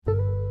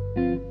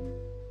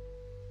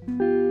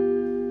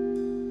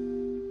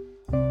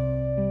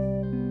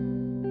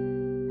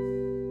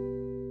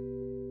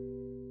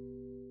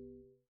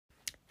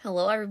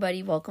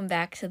everybody. Welcome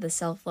back to the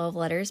Self-Love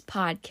Letters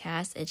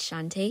podcast. It's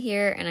Shantae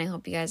here, and I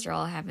hope you guys are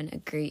all having a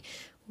great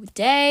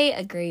day,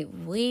 a great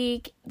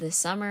week. The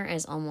summer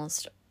is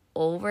almost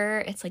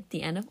over. It's like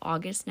the end of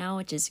August now,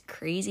 which is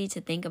crazy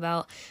to think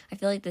about. I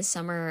feel like this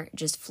summer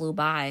just flew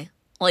by.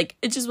 Like,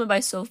 it just went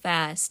by so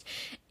fast.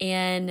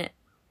 And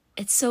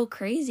it's so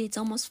crazy. It's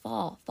almost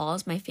fall. Fall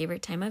is my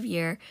favorite time of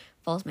year.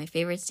 Fall is my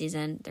favorite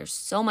season. There's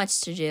so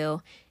much to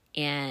do,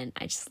 and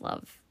I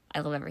love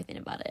everything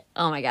about it.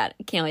 Oh my God.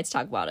 I can't wait to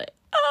talk about it.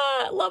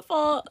 I love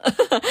fall.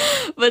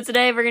 But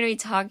today we're going to be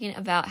talking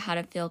about how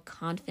to feel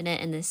confident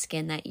in the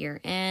skin that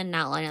you're in,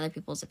 not letting other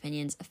people's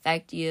opinions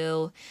affect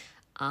you.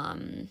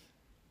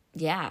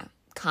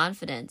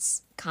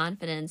 Confidence.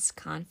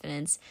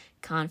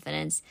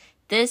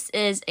 This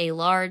is a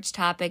large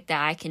topic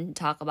that I can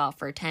talk about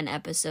for 10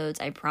 episodes,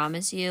 I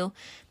promise you,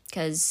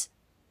 because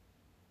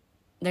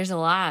there's a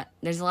lot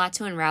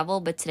to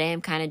unravel, but today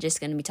I'm kind of just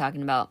going to be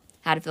talking about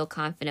how to feel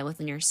confident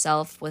within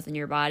yourself, within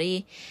your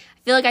body. I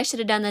feel like I should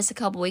have done this a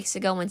couple weeks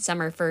ago when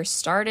summer first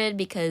started,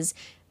 because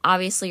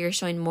obviously you're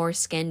showing more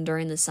skin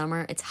during the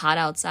summer. It's hot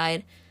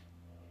outside.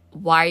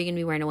 Why are you going to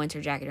be wearing a winter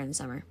jacket during the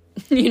summer?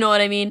 You know what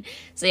I mean?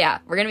 So yeah,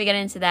 we're going to be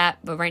getting into that,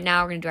 but right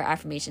now we're going to do our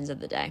affirmations of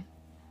the day.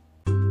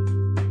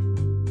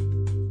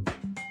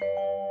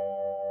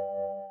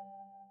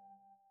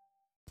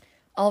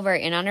 All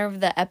right, in honor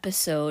of the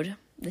episode,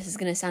 this is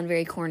going to sound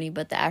very corny,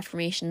 but the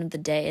affirmation of the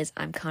day is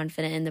I'm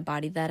confident in the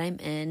body that I'm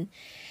in.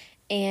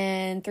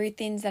 And 3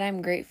 things that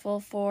I'm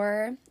grateful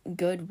for: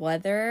 good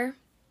weather.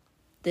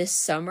 This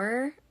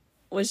summer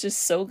was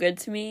just so good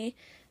to me.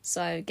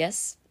 So I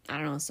guess,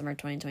 summer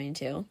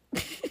 2022.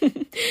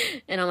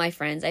 And all my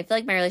friends. I feel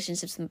like my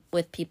relationships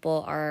with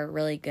people are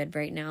really good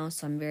right now,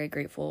 so I'm very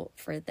grateful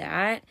for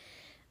that.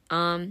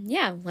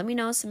 Let me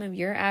know some of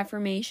your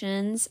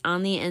affirmations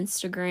on the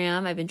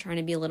Instagram. I've been trying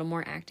to be a little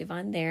more active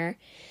on there.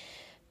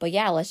 But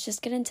yeah, let's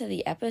just get into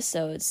the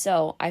episode.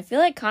 So I feel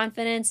like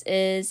confidence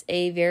is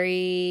a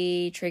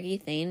very tricky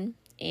thing.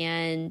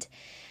 And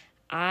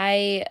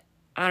I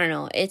don't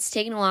know. It's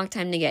taken a long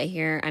time to get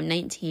here. I'm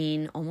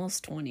 19,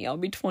 almost 20. I'll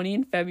be 20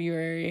 in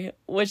February,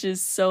 which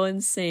is so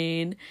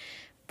insane.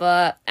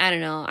 But I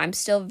don't know. I'm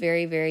still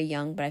very, very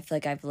young, but I feel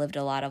like I've lived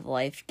a lot of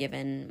life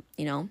given,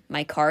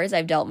 my cards.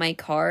 I've dealt my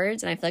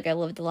cards, and I feel like I've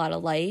lived a lot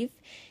of life,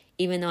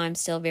 even though I'm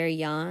still very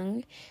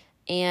young.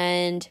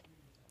 And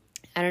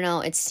I don't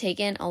know, it's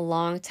taken a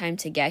long time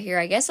to get here.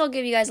 I guess I'll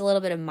give you guys a little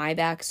bit of my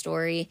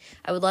backstory.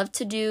 I would love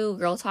to do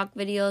girl talk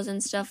videos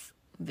and stuff.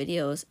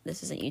 Videos?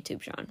 This isn't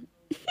YouTube, Sean.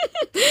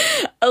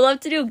 I love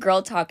to do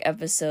girl talk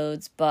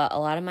episodes, but a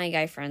lot of my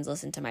guy friends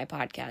listen to my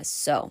podcast.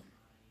 So,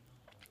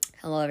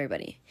 hello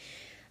everybody.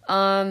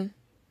 I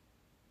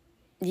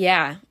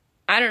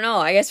don't know.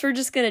 I guess we're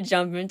just going to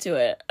jump into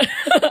it.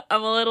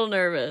 I'm a little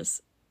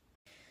nervous.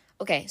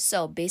 Okay,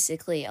 so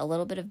basically a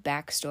little bit of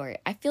backstory.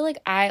 I feel like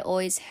I'm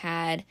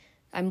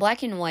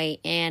black and white,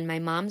 and my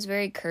mom's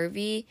very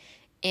curvy,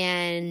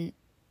 and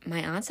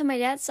my aunts on my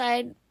dad's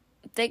side,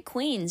 thick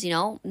queens,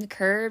 the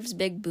curves,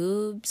 big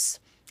boobs,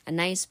 a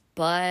nice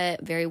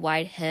butt, very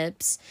wide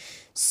hips.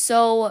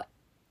 So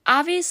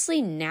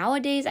obviously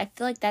nowadays I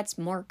feel like that's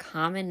more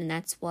common, and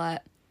that's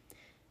what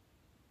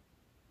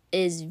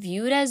is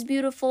viewed as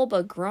beautiful,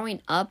 but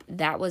growing up,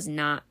 that was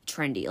not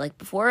trendy. Like,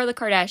 before the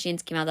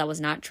Kardashians came out, that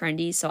was not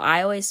trendy, so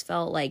I always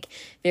felt,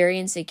 very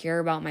insecure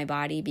about my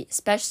body,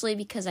 especially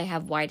because I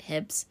have wide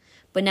hips,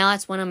 but now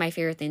that's one of my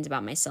favorite things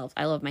about myself.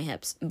 I love my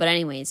hips. But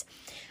anyways,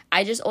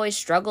 I just always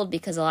struggled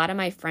because a lot of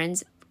my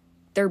friends,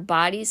 their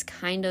bodies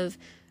kind of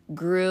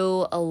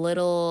progressed a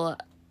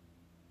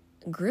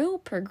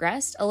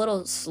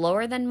little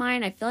slower than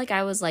mine. I feel like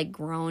I was,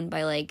 grown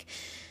by,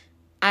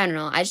 I don't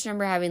know. I just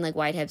remember having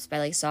wide hips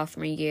by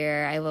sophomore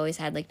year. I've always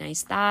had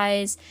nice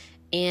thighs,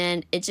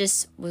 and it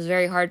just was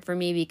very hard for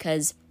me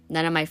because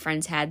none of my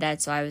friends had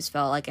that, so I always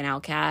felt like an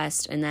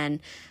outcast. And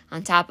then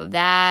on top of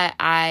that,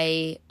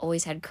 I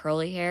always had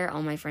curly hair.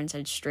 All my friends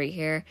had straight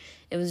hair.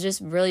 It was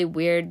just really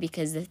weird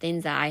because the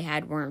things that I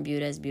had weren't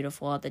viewed as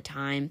beautiful at the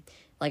time.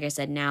 Like I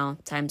said, now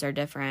times are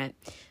different.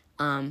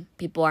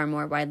 People are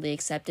more widely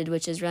accepted,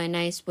 which is really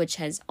nice, which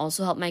has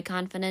also helped my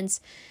confidence.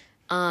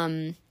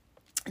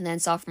 And then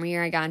sophomore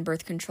year, I got on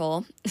birth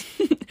control.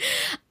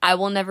 I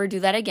will never do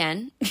that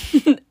again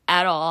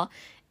at all.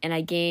 And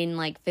I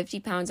gained 50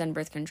 pounds on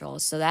birth control.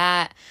 So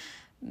that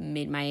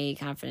made my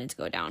confidence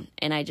go down.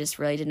 And I just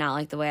really did not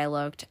like the way I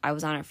looked. I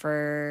was on it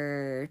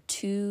for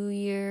 2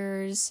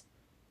 years.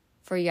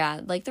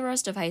 The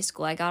rest of high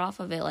school. I got off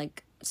of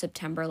it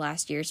September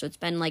last year. So it's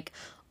been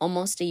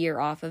almost a year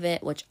off of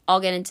it, which I'll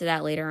get into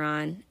that later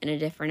on in a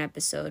different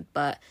episode.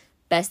 But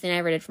best thing I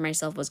ever did for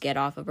myself was get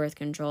off of birth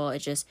control. It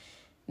just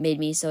made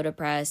me so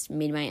depressed,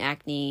 made my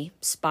acne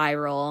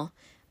spiral.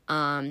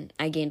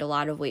 I gained a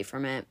lot of weight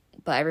from it,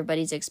 but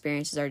everybody's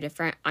experiences are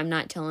different. I'm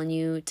not telling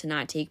you to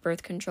not take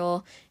birth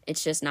control.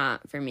 It's just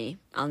not for me.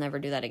 I'll never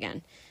do that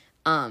again.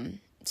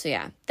 So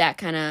yeah, that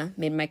kind of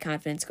made my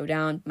confidence go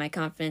down. My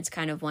confidence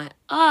kind of went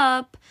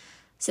up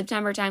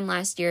September time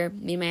last year.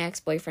 Me and my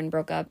ex-boyfriend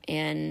broke up,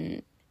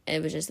 and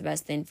it was just the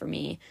best thing for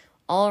me.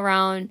 all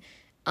around,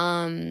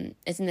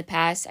 it's in the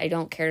past. I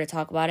don't care to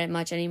talk about it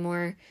much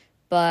anymore,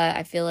 but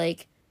I feel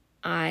like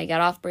I got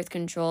off birth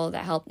control.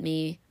 That helped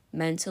me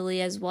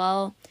mentally as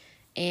well.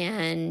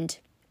 And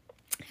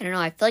I don't know,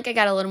 I feel like I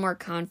got a little more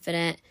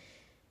confident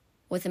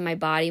within my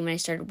body when I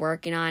started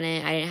working on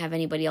it. I didn't have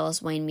anybody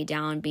else weighing me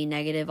down, being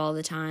negative all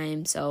the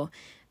time. So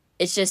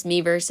it's just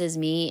me versus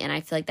me. And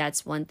I feel like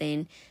that's one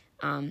thing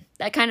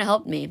that kind of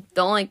helped me.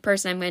 The only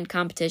person I'm in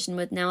competition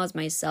with now is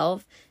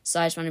myself. So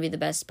I just want to be the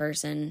best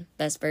person,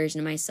 best version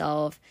of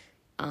myself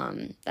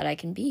that I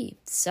can be.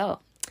 So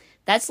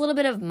that's a little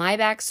bit of my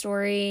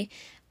backstory.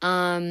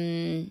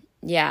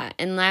 Yeah.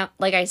 And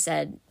like I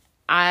said,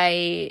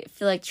 I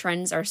feel like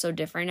trends are so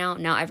different now.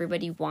 Now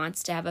everybody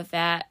wants to have a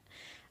fat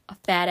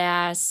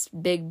ass,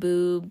 big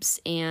boobs,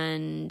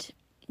 and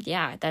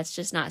yeah, that's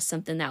just not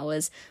something that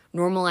was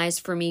normalized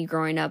for me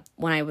growing up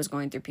when I was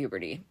going through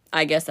puberty.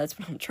 I guess that's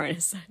what I'm trying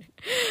to say.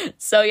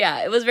 So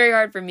yeah, it was very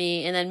hard for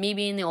me. And then me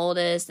being the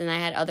oldest, and I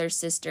had other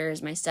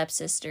sisters, my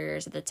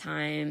stepsisters at the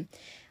time.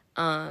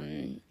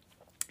 I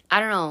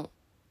don't know.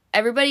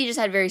 Everybody just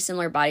had very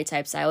similar body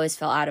types. I always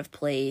felt out of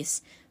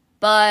place.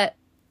 But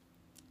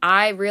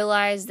I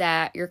realized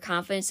that your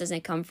confidence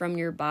doesn't come from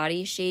your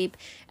body shape.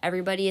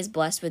 Everybody is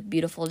blessed with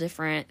beautiful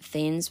different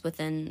things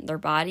within their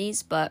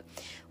bodies, but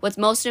what's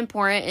most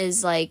important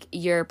is like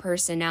your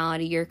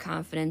personality, your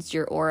confidence,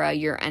 your aura,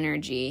 your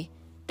energy.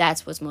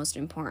 That's what's most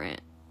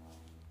important.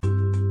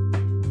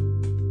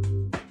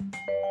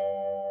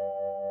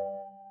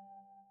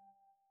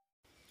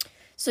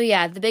 So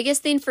yeah, the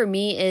biggest thing for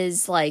me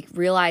is like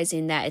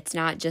realizing that it's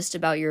not just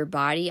about your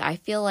body. I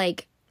feel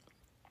like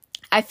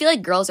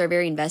girls are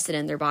very invested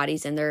in their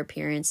bodies and their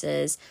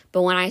appearances.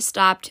 But when I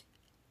stopped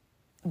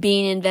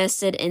being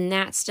invested in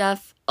that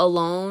stuff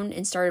alone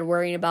and started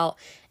worrying about,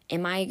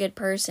 am I a good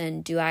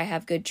person? Do I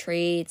have good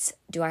traits?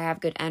 Do I have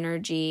good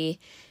energy?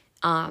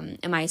 Am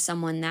I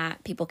someone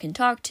that people can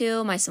talk to?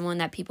 Am I someone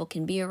that people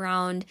can be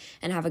around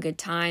and have a good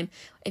time?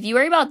 If you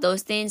worry about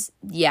those things,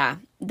 yeah,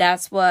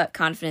 that's what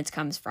confidence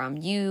comes from.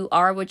 You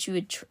are what you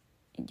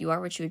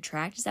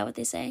attract. Is that what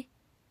they say?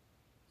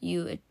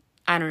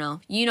 I don't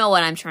know. You know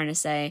what I'm trying to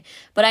say.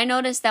 But I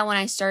noticed that when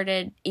I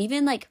started,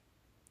 even like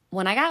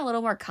when I got a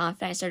little more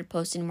confident, I started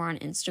posting more on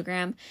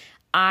Instagram.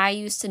 I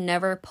used to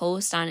never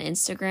post on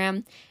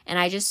Instagram. And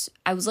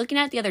I was looking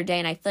at it the other day,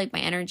 and I feel like my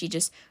energy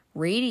just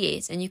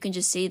radiates. And you can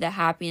just see the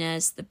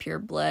happiness, the pure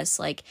bliss,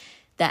 like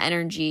the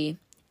energy.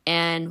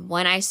 And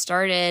when I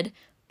started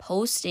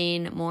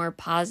posting more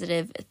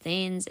positive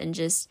things and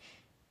just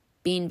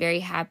being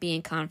very happy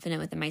and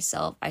confident within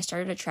myself, I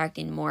started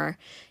attracting more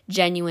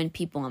genuine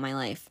people in my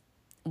life.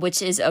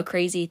 Which is a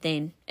crazy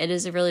thing. It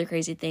is a really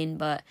crazy thing,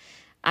 but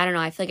I don't know.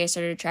 I feel like I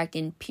started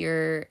attracting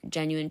pure,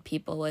 genuine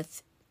people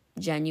with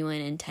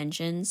genuine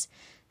intentions.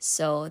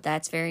 So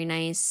that's very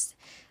nice.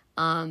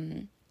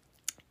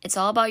 It's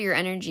all about your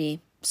energy.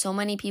 So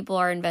many people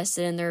are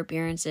invested in their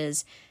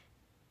appearances.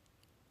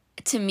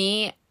 To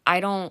me, I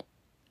don't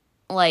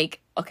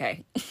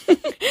okay.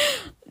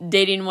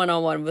 Dating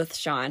 101 with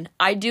Sean.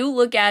 I do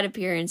look at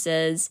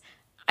appearances.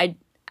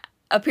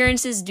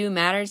 Appearances do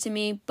matter to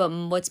me, but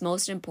what's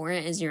most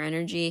important is your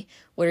energy.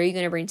 What are you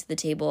going to bring to the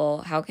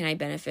table? How can I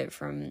benefit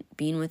from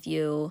being with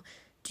you?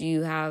 Do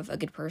you have a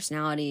good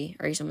personality?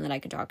 Are you someone that I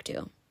can talk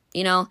to?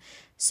 You know?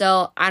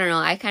 So, I don't know.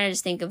 I kind of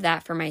just think of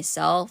that for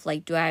myself.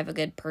 Like, do I have a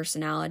good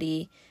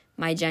personality?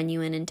 My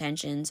genuine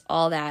intentions?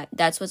 All that.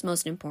 That's what's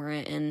most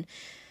important. And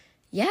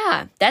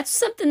yeah, that's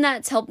something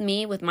that's helped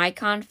me with my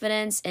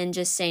confidence and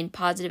just saying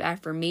positive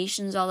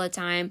affirmations all the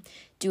time.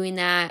 Doing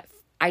that.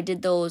 I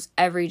did those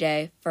every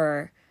day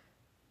for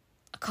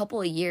a couple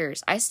of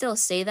years. I still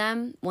say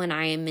them when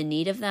I am in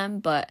need of them,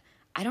 but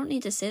I don't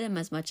need to say them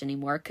as much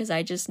anymore because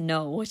I just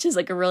know, which is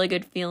like a really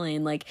good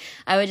feeling. Like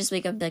I would just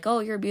wake up and be like, oh,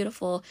 you're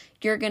beautiful.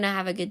 You're going to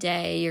have a good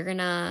day. You're going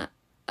to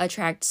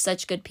attract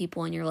such good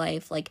people in your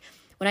life. Like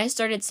when I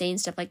started saying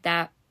stuff like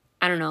that,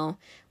 I don't know.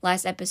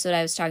 Last episode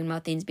I was talking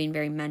about things being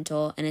very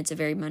mental, and it's a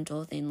very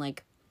mental thing.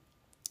 Like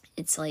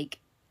it's like,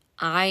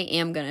 I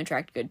am going to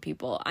attract good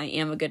people. I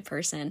am a good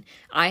person.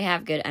 I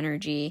have good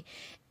energy.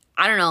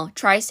 I don't know.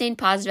 Try saying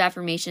positive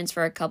affirmations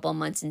for a couple of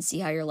months and see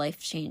how your life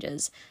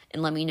changes.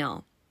 And let me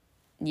know.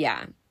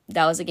 Yeah,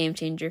 that was a game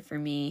changer for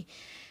me.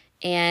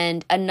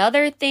 And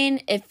another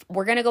thing, if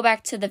we're going to go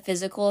back to the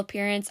physical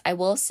appearance, I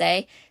will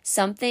say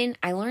something.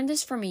 I learned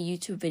this from a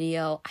YouTube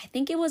video. I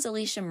think it was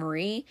Alicia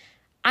Marie.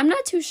 I'm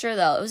not too sure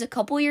though. It was a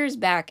couple years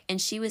back, and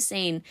she was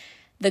saying,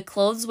 the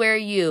clothes wear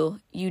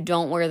you, you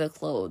don't wear the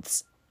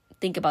clothes.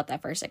 Think about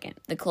that for a second.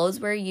 The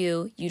clothes wear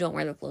you, you don't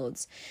wear the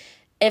clothes.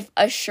 If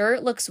a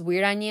shirt looks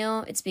weird on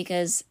you, it's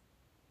because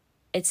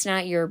it's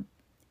not you,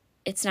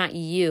 it's not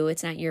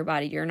your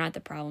body. You're not the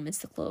problem, it's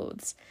the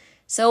clothes.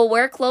 So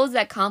wear clothes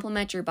that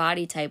complement your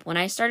body type. When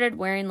I started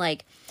wearing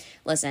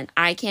listen,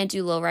 I can't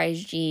do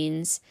low-rise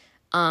jeans.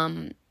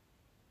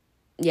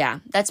 Yeah,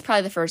 that's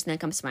probably the first thing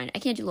that comes to mind. I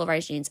can't do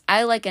low-rise jeans.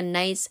 I like a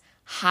nice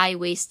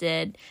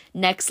high-waisted,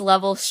 next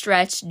level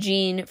stretch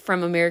jean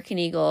from American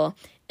Eagle.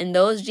 And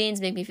those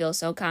jeans make me feel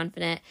so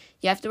confident.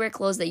 You have to wear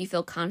clothes that you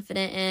feel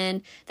confident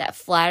in, that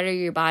flatter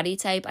your body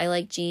type. I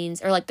like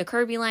jeans, or like the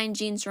curvy line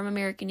jeans from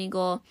American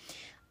Eagle.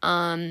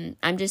 I'm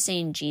just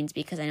saying jeans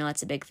because I know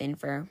that's a big thing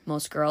for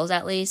most girls,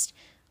 at least.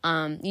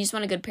 You just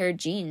want a good pair of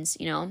jeans,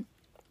 you know.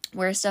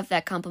 Wear stuff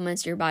that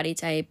complements your body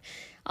type.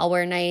 I'll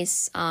wear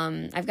nice,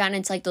 I've gotten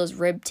into like those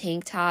rib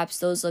tank tops.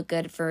 Those look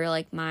good for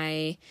like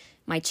my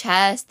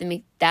chest. They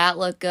make that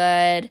look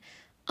good.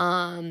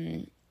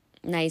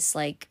 Nice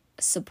like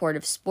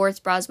supportive sports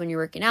bras when you're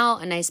working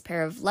out, a nice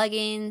pair of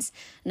leggings,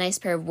 a nice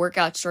pair of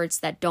workout shorts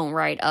that don't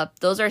ride up.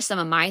 Those are some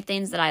of my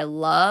things that I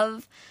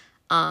love.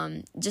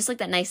 Just like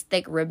that nice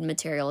thick ribbed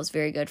material is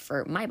very good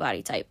for my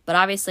body type. But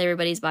obviously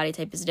everybody's body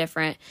type is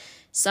different.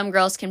 Some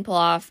girls can pull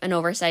off an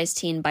oversized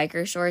teen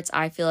biker shorts.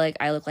 I feel like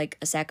I look like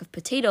a sack of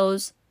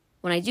potatoes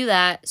when I do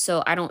that,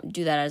 so I don't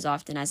do that as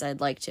often as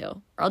I'd like to.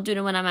 Or I'll do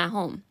it when I'm at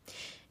home.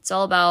 It's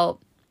all about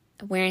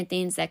wearing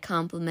things that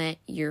complement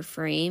your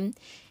frame.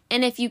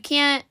 And if you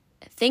can't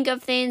think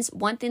of things,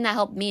 one thing that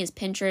helped me is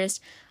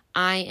Pinterest.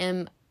 I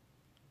am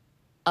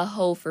a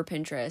hoe for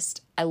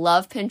Pinterest. I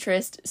love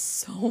Pinterest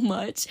so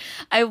much.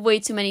 I have way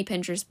too many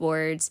Pinterest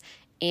boards,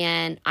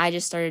 and I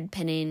just started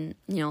pinning,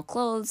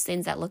 clothes,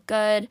 things that look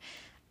good.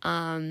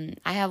 I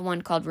have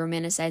one called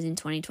Romanticizing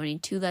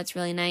 2022 that's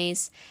really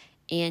nice.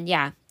 And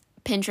yeah,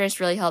 Pinterest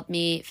really helped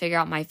me figure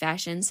out my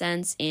fashion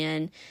sense.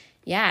 And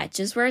yeah,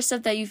 just wear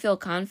stuff that you feel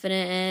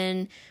confident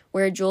in.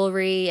 Wear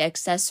jewelry,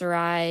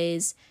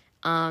 accessorize.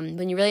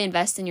 When you really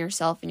invest in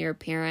yourself and your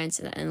appearance,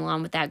 and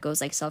along with that goes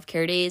like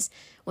self-care days,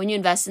 when you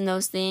invest in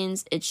those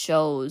things, it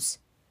shows.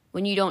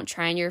 When you don't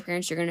try on your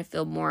appearance, you're going to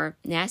feel more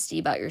nasty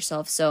about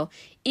yourself. So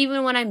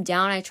even when I'm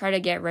down, I try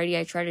to get ready.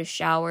 I try to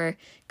shower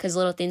because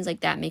little things like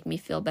that make me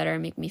feel better,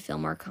 make me feel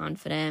more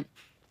confident.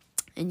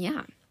 And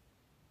yeah.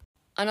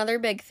 Another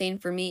big thing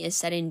for me is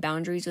setting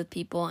boundaries with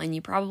people. And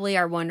you probably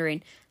are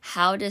wondering,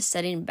 how does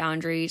setting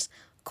boundaries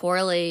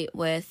correlate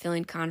with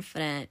feeling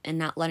confident and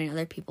not letting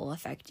other people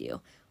affect you?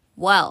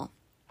 Well,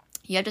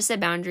 you have to set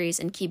boundaries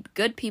and keep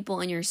good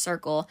people in your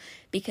circle,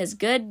 because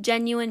good,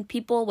 genuine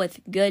people with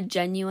good,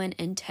 genuine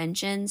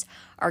intentions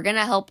are going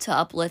to help to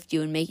uplift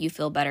you and make you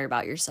feel better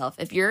about yourself.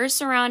 If you're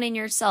surrounding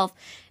yourself,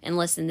 and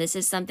listen, this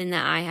is something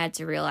that I had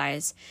to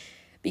realize,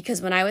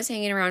 because when I was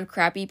hanging around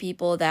crappy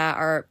people that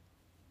are,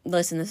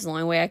 listen, this is the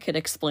only way I could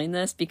explain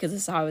this, because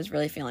this is how I was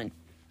really feeling.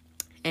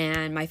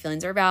 And my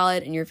feelings are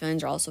valid, and your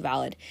feelings are also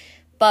valid.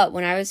 But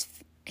when I was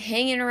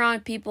hanging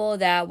around people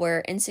that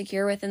were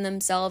insecure within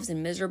themselves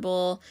and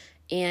miserable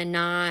and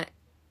not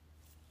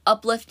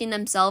uplifting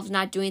themselves,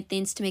 not doing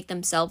things to make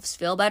themselves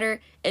feel better,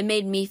 it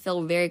made me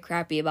feel very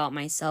crappy about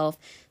myself.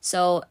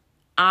 So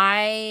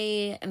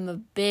I am a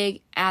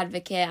big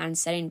advocate on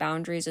setting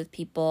boundaries with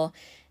people,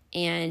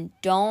 and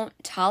don't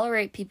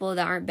tolerate people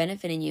that aren't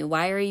benefiting you.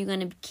 Why are you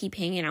going to keep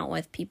hanging out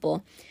with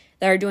people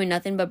that are doing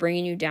nothing but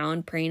bringing you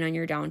down, preying on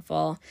your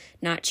downfall,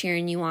 not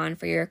cheering you on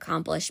for your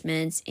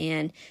accomplishments?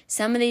 And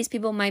some of these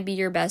people might be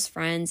your best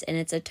friends, and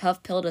it's a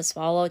tough pill to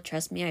swallow.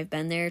 Trust me, I've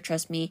been there.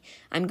 Trust me,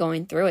 I'm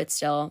going through it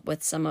still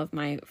with some of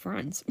my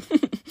friends.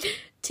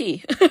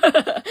 Tea.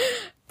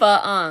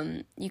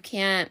 But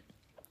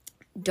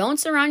don't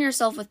surround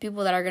yourself with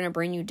people that are going to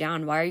bring you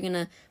down. Why are you going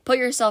to put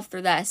yourself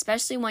through that?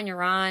 Especially when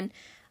you're on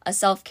a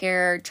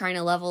self-care, trying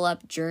to level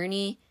up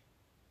journey.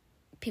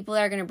 People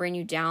that are going to bring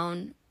you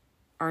down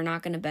are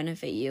not going to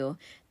benefit you.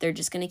 They're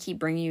just going to keep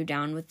bringing you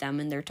down with them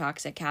and their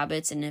toxic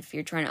habits. And if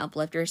you're trying to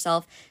uplift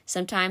yourself,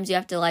 sometimes you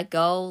have to let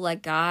go,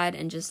 let God,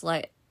 and just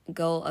let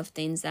go of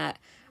things that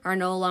are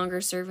no longer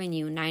serving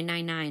you.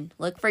 999.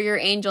 Look for your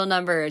angel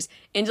numbers.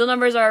 Angel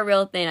numbers are a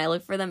real thing. I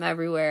look for them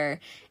everywhere.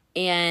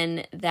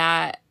 And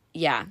that,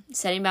 yeah,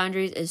 setting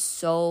boundaries is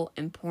so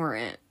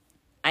important.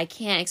 I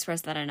can't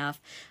express that enough.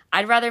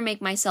 I'd rather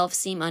make myself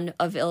seem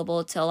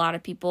unavailable to a lot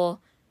of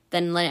people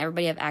than let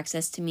everybody have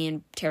access to me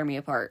and tear me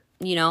apart.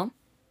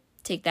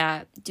 Take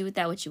that, do with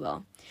that what you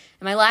will.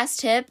 And my last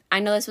tip, I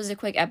know this was a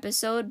quick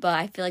episode, but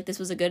I feel like this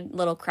was a good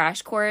little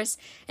crash course.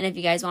 And if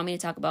you guys want me to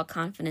talk about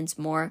confidence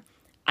more,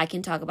 I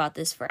can talk about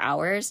this for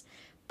hours.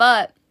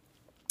 But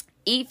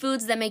eat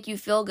foods that make you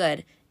feel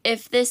good.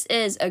 If this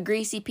is a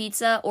greasy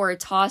pizza or a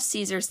tossed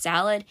Caesar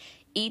salad,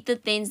 eat the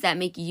things that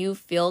make you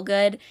feel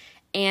good.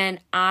 And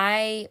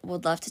I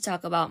would love to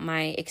talk about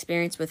my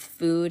experience with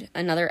food,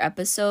 another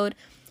episode.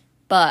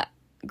 But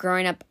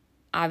growing up,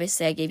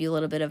 obviously, I gave you a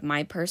little bit of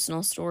my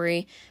personal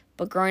story,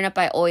 but growing up,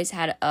 I always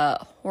had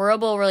a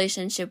horrible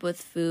relationship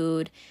with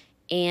food,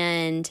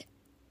 and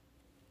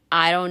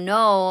I don't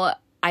know,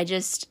 I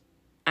don't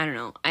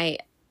know, I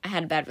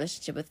had a bad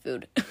relationship with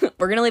food.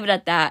 We're going to leave it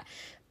at that,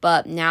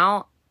 but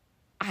now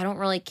I don't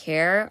really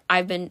care.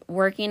 I've been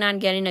working on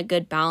getting a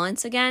good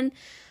balance again,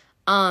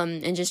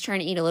 and just trying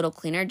to eat a little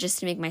cleaner just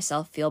to make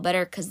myself feel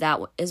better, because that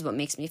is what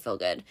makes me feel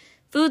good.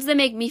 Foods that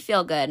make me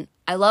feel good.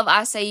 I love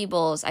acai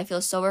bowls. I feel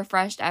so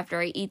refreshed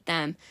after I eat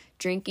them.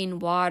 Drinking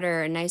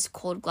water, a nice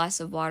cold glass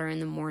of water in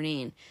the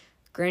morning.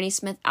 Granny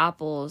Smith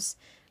apples,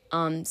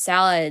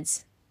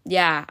 salads.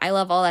 Yeah, I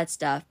love all that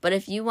stuff. But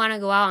if you want to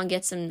go out and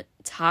get some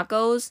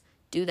tacos,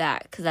 do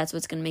that, because that's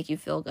what's going to make you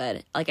feel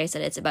good. Like I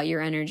said, it's about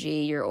your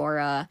energy, your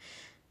aura.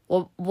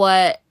 Well,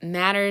 what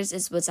matters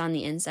is what's on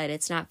the inside.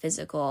 It's not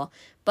physical.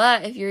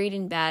 But if you're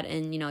eating bad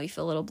and, you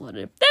feel a little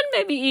bloated, then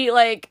maybe eat,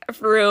 like,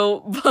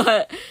 fruit.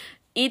 But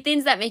eat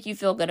things that make you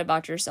feel good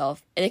about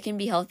yourself. It can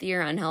be healthy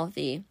or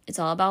unhealthy. It's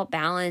all about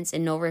balance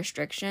and no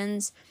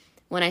restrictions.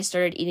 When I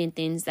started eating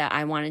things that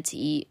I wanted to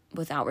eat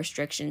without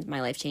restrictions,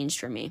 my life changed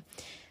for me.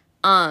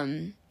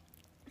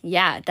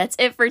 Yeah, that's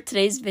it for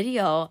today's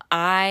video.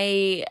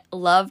 I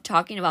love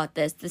talking about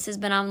this. This has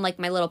been on, like,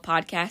 my little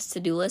podcast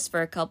to-do list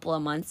for a couple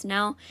of months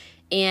now,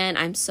 and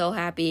I'm so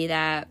happy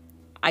that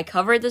I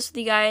covered this with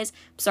you guys.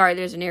 I'm sorry,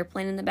 there's an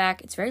airplane in the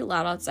back. It's very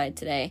loud outside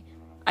today.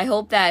 I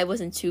hope that it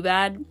wasn't too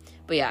bad,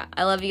 but yeah,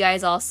 I love you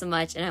guys all so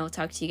much, and I will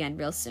talk to you again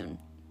real soon.